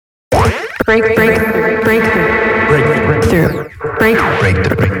Breakthrough.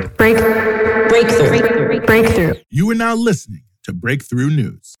 You are now listening to Breakthrough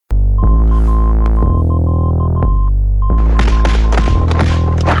News.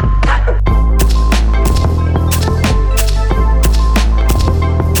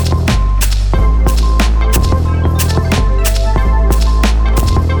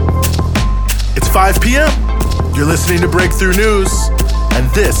 It's 5 p.m. You're listening to Breakthrough News, and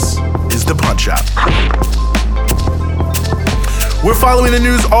this is The Punch-Out. We're following the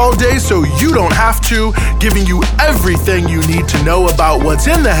news all day so you don't have to, giving you everything you need to know about what's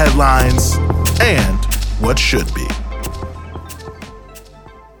in the headlines and what should be.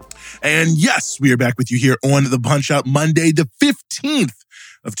 And yes, we are back with you here on The Punch-Out Monday, the 15th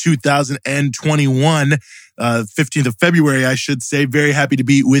of 2021. 15th of February, I should say. Very happy to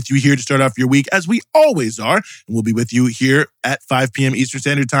be with you here to start off your week, as we always are. And we'll be with you here at 5 p.m. Eastern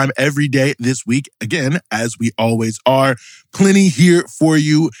Standard Time every day this week, again, as we always are. Plenty here for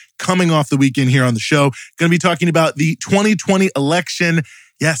you coming off the weekend here on the show. Going to be talking about the 2020 election.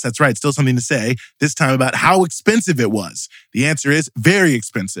 Yes, that's right. Still something to say. This time about how expensive it was. The answer is very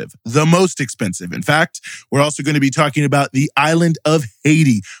expensive. The most expensive. In fact, we're also going to be talking about the island of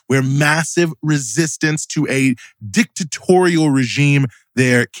Haiti, where massive resistance to a dictatorial regime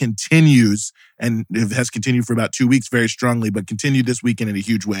there continues. And it has continued for about 2 weeks very strongly, but continued this weekend in a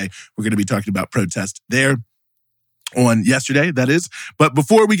huge way. We're going to be talking about protests there. On yesterday, that is. But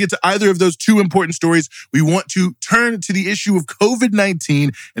before we get to either of those two important stories, we want to turn to the issue of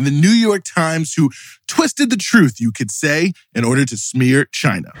COVID-19 and the New York Times, who twisted the truth, you could say, in order to smear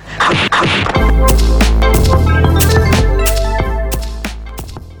China.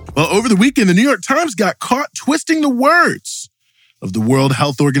 Well, over the weekend, the New York Times got caught twisting the words of the World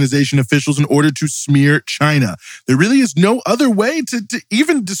Health Organization officials in order to smear China. There really is no other way to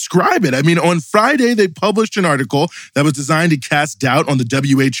even describe it. I mean, on Friday, they published an article that was designed to cast doubt on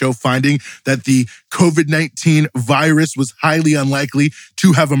the WHO finding that the COVID-19 virus was highly unlikely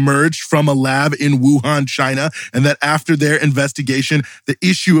to have emerged from a lab in Wuhan, China, and that after their investigation, the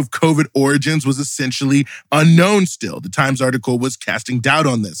issue of COVID origins was essentially unknown still. The Times article was casting doubt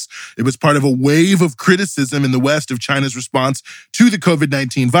on this. It was part of a wave of criticism in the West of China's response to the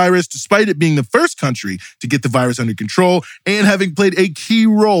COVID-19 virus, despite it being the first country to get the virus under control and having played a key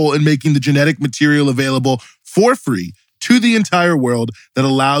role in making the genetic material available for free to the entire world that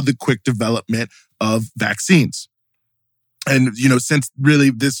allowed the quick development of vaccines. And, since really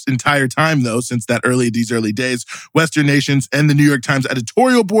this entire time, though, since these early days, Western nations and the New York Times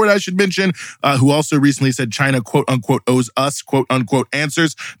editorial board, I should mention, who also recently said China, quote unquote, owes us, quote unquote,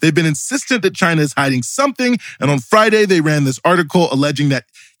 answers. They've been insistent that China is hiding something. And on Friday, they ran this article alleging that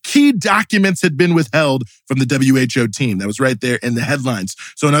key documents had been withheld from the WHO team. That was right there in the headlines.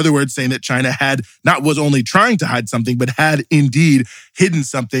 So in other words, saying that China was only trying to hide something, but had indeed hidden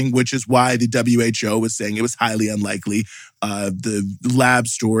something, which is why the WHO was saying it was highly unlikely, the lab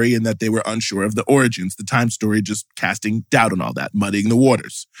story, and that they were unsure of the origins. The Times story just casting doubt on all that, muddying the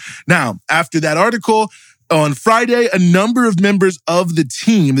waters. Now, after that article, on Friday, a number of members of the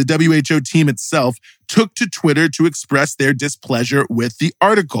team, the WHO team itself, took to Twitter to express their displeasure with the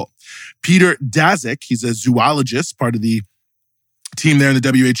article. Peter Daszak, he's a zoologist, part of the team there in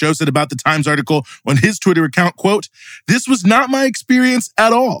the WHO, said about the Times article on his Twitter account, quote, "This was not my experience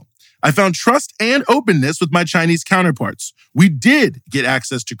at all. I found trust and openness with my Chinese counterparts. We did get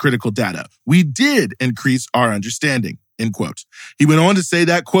access to critical data. We did increase our understanding." End quote. He went on to say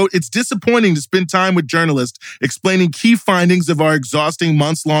that, quote, "It's disappointing to spend time with journalists explaining key findings of our exhausting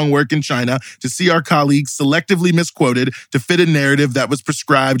months-long work in China to see our colleagues selectively misquoted to fit a narrative that was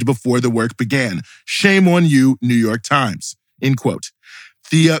prescribed before the work began. Shame on you, New York Times." End quote.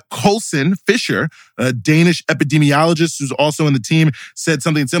 Thea Coulson Fisher, a Danish epidemiologist who's also in the team, said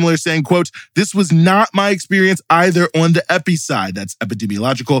something similar, saying, quote, "This was not my experience either on the epi side." That's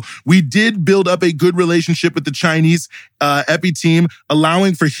epidemiological. "We did build up a good relationship with the Chinese epi team.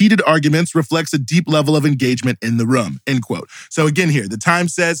 Allowing for heated arguments reflects a deep level of engagement in the room." End quote. So again here, the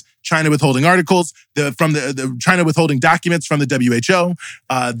Times says China withholding articles, from the China withholding documents from the WHO.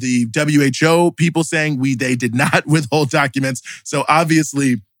 The WHO people saying they did not withhold documents. So obviously,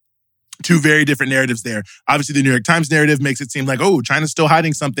 two very different narratives there. Obviously, the New York Times narrative makes it seem like, oh, China's still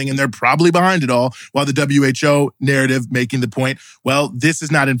hiding something and they're probably behind it all, while the WHO narrative making the point, well, this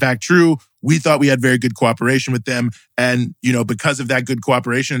is not in fact true. We thought we had very good cooperation with them. And, because of that good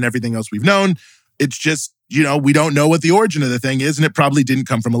cooperation and everything else we've known, it's just, we don't know what the origin of the thing is, and it probably didn't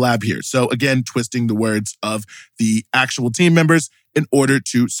come from a lab here. So again, twisting the words of the actual team members in order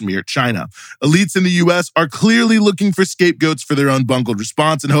to smear China. Elites in the U.S. are clearly looking for scapegoats for their own bungled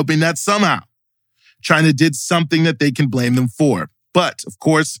response and hoping that somehow China did something that they can blame them for. But, of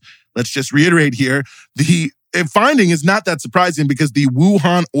course, let's just reiterate here, the finding is not that surprising because the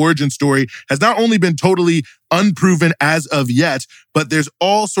Wuhan origin story has not only been totally unproven as of yet, but there's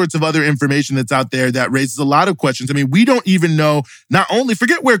all sorts of other information that's out there that raises a lot of questions. I mean, we don't even know, not only,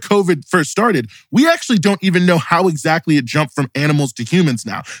 forget where COVID first started, we actually don't even know how exactly it jumped from animals to humans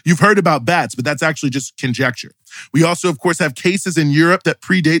now. You've heard about bats, but that's actually just conjecture. We also, of course, have cases in Europe that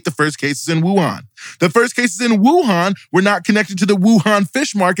predate the first cases in Wuhan. The first cases in Wuhan were not connected to the Wuhan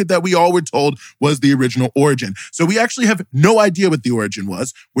fish market that we all were told was the original origin. So we actually have no idea what the origin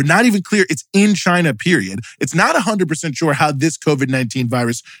was. We're not even clear it's in China, period. It's not 100% sure how this COVID-19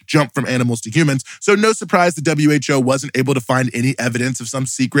 virus jumped from animals to humans. So no surprise the WHO wasn't able to find any evidence of some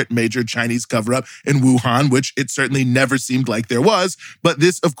secret major Chinese cover-up in Wuhan, which it certainly never seemed like there was. But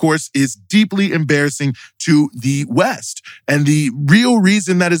this, of course, is deeply embarrassing to the West. And the real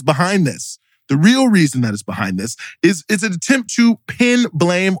reason that is behind this, is an attempt to pin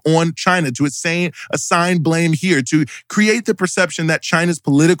blame on China, to assign blame here, to create the perception that China's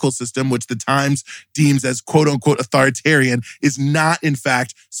political system, which the Times deems as quote-unquote authoritarian, is not, in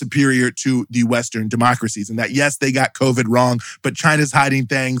fact, superior to the Western democracies. And that, yes, they got COVID wrong, but China's hiding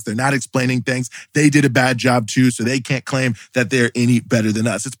things. They're not explaining things. They did a bad job too, so they can't claim that they're any better than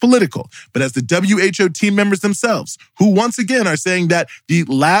us. It's political. But as the WHO team members themselves, who once again are saying that the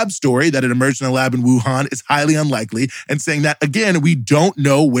lab story, that it emerged in a lab in Wuhan, is highly unlikely, and saying that, again, we don't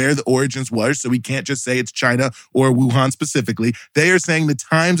know where the origins were, so we can't just say it's China or Wuhan specifically. They are saying the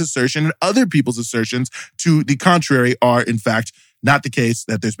Times assertion and other people's assertions to the contrary are, in fact, not the case,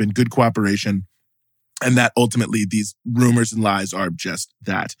 that there's been good cooperation, and that ultimately these rumors and lies are just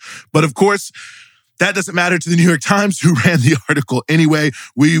that. But of course, that doesn't matter to the New York Times, who ran the article anyway.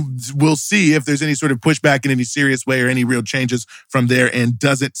 We will see if there's any sort of pushback in any serious way or any real changes from there, and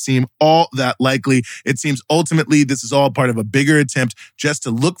doesn't seem all that likely. It seems ultimately this is all part of a bigger attempt just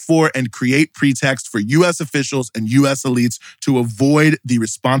to look for and create pretext for U.S. officials and U.S. elites to avoid the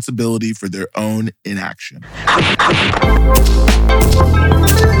responsibility for their own inaction.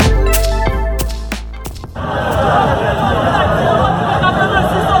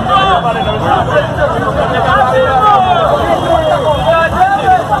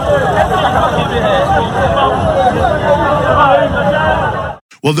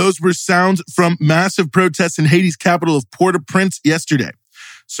 Well, those were sounds from massive protests in Haiti's capital of Port-au-Prince yesterday.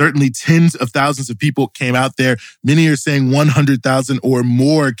 Certainly tens of thousands of people came out there. Many are saying 100,000 or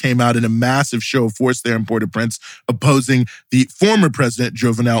more came out in a massive show of force there in Port-au-Prince, opposing the former president,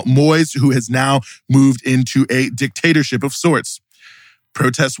 Jovenel Moïse, who has now moved into a dictatorship of sorts.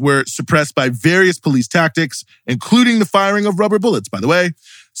 Protests were suppressed by various police tactics, including the firing of rubber bullets, by the way.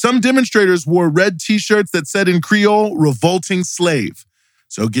 Some demonstrators wore red T-shirts that said in Creole, "Revolting Slave."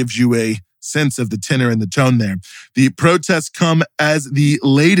 So it gives you a sense of the tenor and the tone there. The protests come as the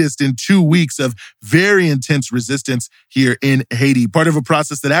latest in 2 weeks of very intense resistance here in Haiti, part of a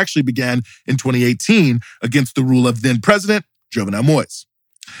process that actually began in 2018 against the rule of then-president Jovenel Moïse.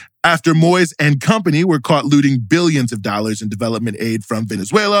 After Moïse and company were caught looting billions of dollars in development aid from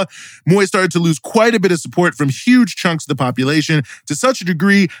Venezuela, Moïse started to lose quite a bit of support from huge chunks of the population, to such a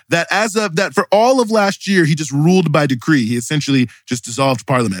degree that for all of last year, he just ruled by decree. He essentially just dissolved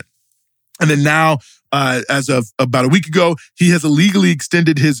parliament. And then now, as of about a week ago, he has illegally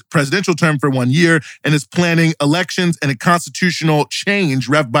extended his presidential term for 1 year and is planning elections and a constitutional change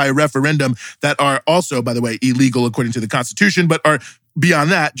by a referendum that are also, by the way, illegal according to the Constitution, but are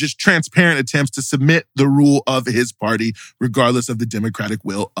beyond that, just transparent attempts to submit the rule of his party, regardless of the democratic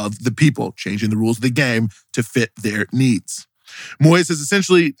will of the people, changing the rules of the game to fit their needs. Moïse has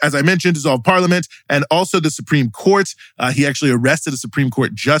essentially, as I mentioned, dissolved parliament and also the Supreme Court. He actually arrested a Supreme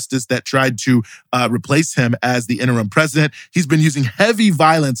Court justice that tried to replace him as the interim president. He's been using heavy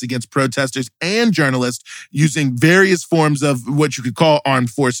violence against protesters and journalists, using various forms of what you could call armed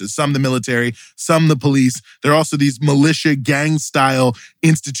forces, some the military, some the police. There are also these militia gang-style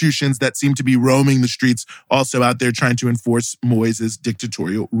institutions that seem to be roaming the streets, also out there trying to enforce Moïse's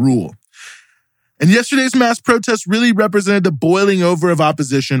dictatorial rule. And yesterday's mass protests really represented the boiling over of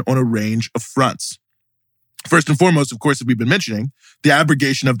opposition on a range of fronts. First and foremost, of course, as we've been mentioning, the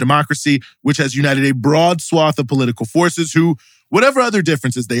abrogation of democracy, which has united a broad swath of political forces who whatever other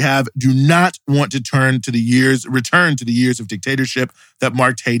differences they have, do not want to return to the years of dictatorship that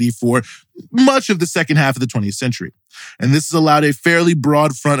marked Haiti for much of the second half of the 20th century. And this has allowed a fairly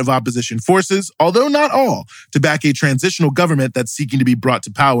broad front of opposition forces, although not all, to back a transitional government that's seeking to be brought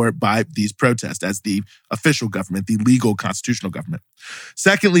to power by these protests as the official government, the legal constitutional government.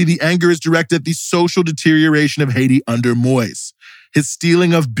 Secondly, the anger is directed at the social deterioration of Haiti under Moïse. His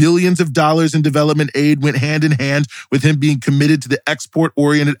stealing of billions of dollars in development aid went hand in hand with him being committed to the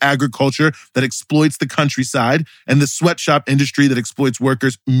export-oriented agriculture that exploits the countryside and the sweatshop industry that exploits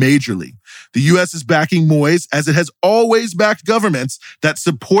workers majorly. The U.S. is backing Moïse as it has always backed governments that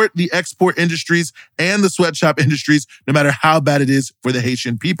support the export industries and the sweatshop industries, no matter how bad it is for the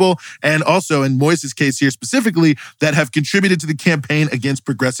Haitian people. And also, in Moïse's case here specifically, that have contributed to the campaign against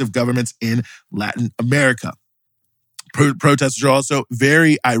progressive governments in Latin America. Protesters are also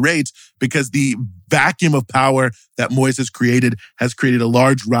very irate because the vacuum of power that Moïse has created a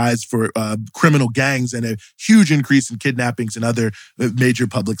large rise for criminal gangs and a huge increase in kidnappings and other major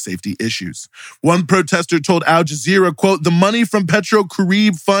public safety issues. One protester told Al Jazeera, quote, "The money from Petro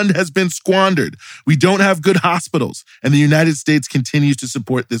Carib Fund has been squandered. We don't have good hospitals, and the United States continues to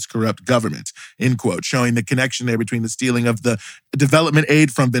support this corrupt government," end quote, showing the connection there between the stealing of the development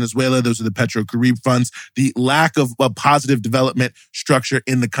aid from Venezuela, those are the Petro Carib funds, the lack of a positive development structure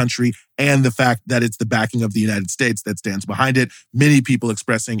in the country, and the fact that it's the backing of the United States that stands behind it. Many people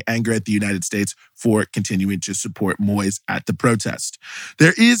expressing anger at the United States for continuing to support Moïse at the protest.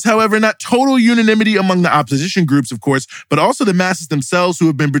 There is, however, not total unanimity among the opposition groups, of course, but also the masses themselves who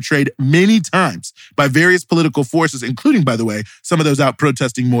have been betrayed many times by various political forces, including, by the way, some of those out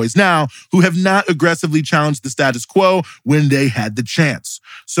protesting Moïse now, who have not aggressively challenged the status quo when they had the chance.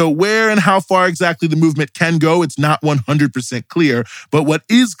 So where and how far exactly the movement can go, it's not 100% clear, but what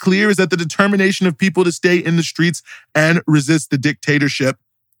is clear is that the determination of people to stay in the streets and resist the dictatorship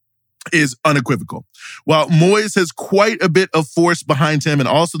is unequivocal. While Moïse has quite a bit of force behind him and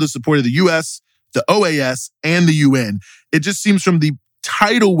also the support of the US, the OAS, and the UN, it just seems from the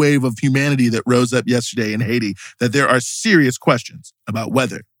tidal wave of humanity that rose up yesterday in Haiti that there are serious questions about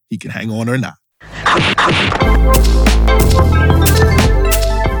whether he can hang on or not.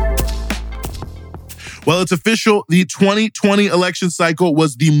 Well, it's official. The 2020 election cycle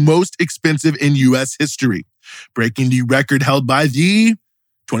was the most expensive in U.S. history, breaking the record held by the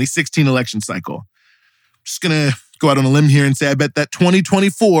 2016 election cycle. I'm just going to go out on a limb here and say I bet that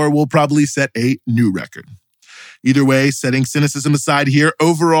 2024 will probably set a new record. Either way, setting cynicism aside here,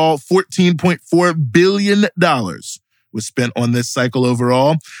 overall $14.4 billion was spent on this cycle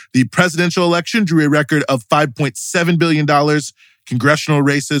overall. The presidential election drew a record of $5.7 billion. Congressional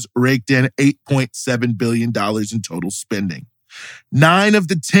races raked in $8.7 billion in total spending. 9 of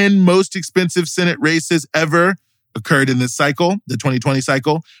the 10 most expensive Senate races ever occurred in this cycle, the 2020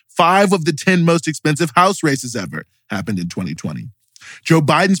 cycle. 5 of the 10 most expensive House races ever happened in 2020. Joe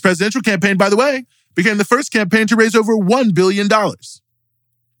Biden's presidential campaign, by the way, became the first campaign to raise over $1 billion.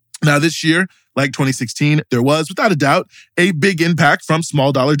 Now, this year, like 2016, there was, without a doubt, a big impact from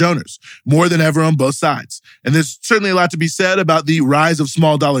small dollar donors, more than ever on both sides. And there's certainly a lot to be said about the rise of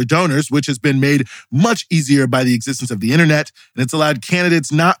small dollar donors, which has been made much easier by the existence of the internet. And it's allowed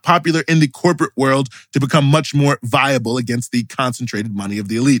candidates not popular in the corporate world to become much more viable against the concentrated money of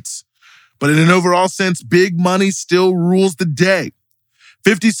the elites. But in an overall sense, big money still rules the day.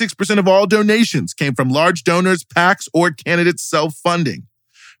 56% of all donations came from large donors, PACs, or candidates self-funding.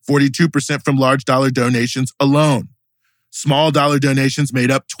 42% from large dollar donations alone. Small dollar donations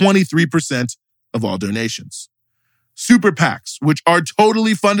made up 23% of all donations. Super PACs, which are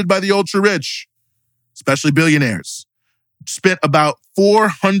totally funded by the ultra-rich, especially billionaires, spent about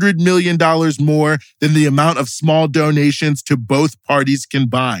 $400 million more than the amount of small donations to both parties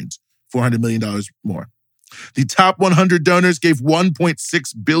combined. $400 million more. The top 100 donors gave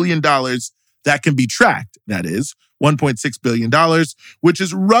 $1.6 billion that can be tracked, that is, $1.6 billion, which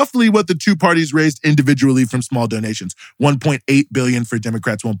is roughly what the two parties raised individually from small donations. $1.8 billion for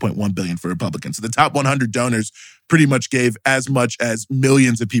Democrats, $1.1 billion for Republicans. So the top 100 donors pretty much gave as much as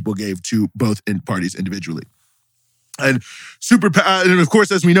millions of people gave to both parties individually. And and of course,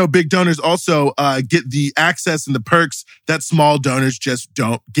 as we know, big donors also get the access and the perks that small donors just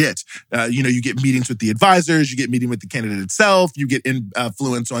don't get. You get meetings with the advisors, you get meeting with the candidate itself, you get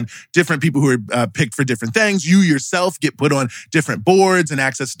influence on different people who are picked for different things. You yourself get put on different boards and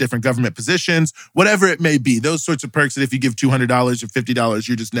access to different government positions, whatever it may be. Those sorts of perks that if you give $200 or $50,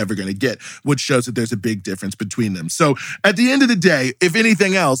 you're just never going to get, which shows that there's a big difference between them. So at the end of the day, if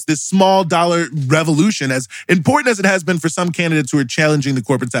anything else, this small dollar revolution, as important as it has been for some candidates who are challenging the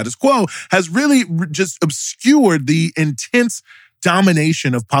corporate status quo, has really just obscured the intense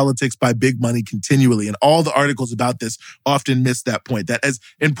domination of politics by big money continually. And all the articles about this often miss that point, that as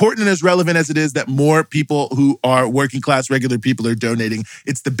important and as relevant as it is that more people who are working class, regular people are donating,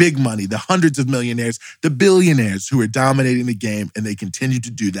 it's the big money, the hundreds of millionaires, the billionaires who are dominating the game, and they continue to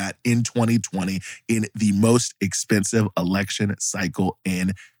do that in 2020 in the most expensive election cycle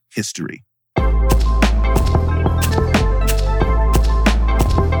in history.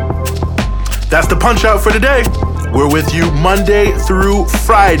 That's the Punch Out for today. We're with you Monday through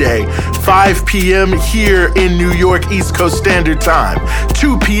Friday, 5 p.m. here in New York East Coast Standard Time,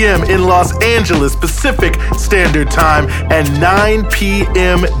 2 p.m. in Los Angeles Pacific Standard Time, and 9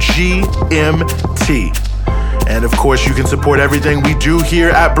 p.m. GMT. And of course, you can support everything we do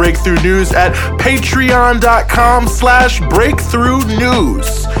here at Breakthrough News at patreon.com/Breakthrough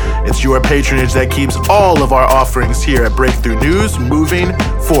News. It's your patronage that keeps all of our offerings here at Breakthrough News moving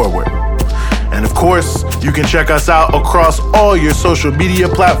forward. And of course, you can check us out across all your social media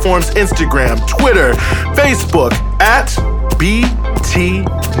platforms, Instagram, Twitter, Facebook, at BT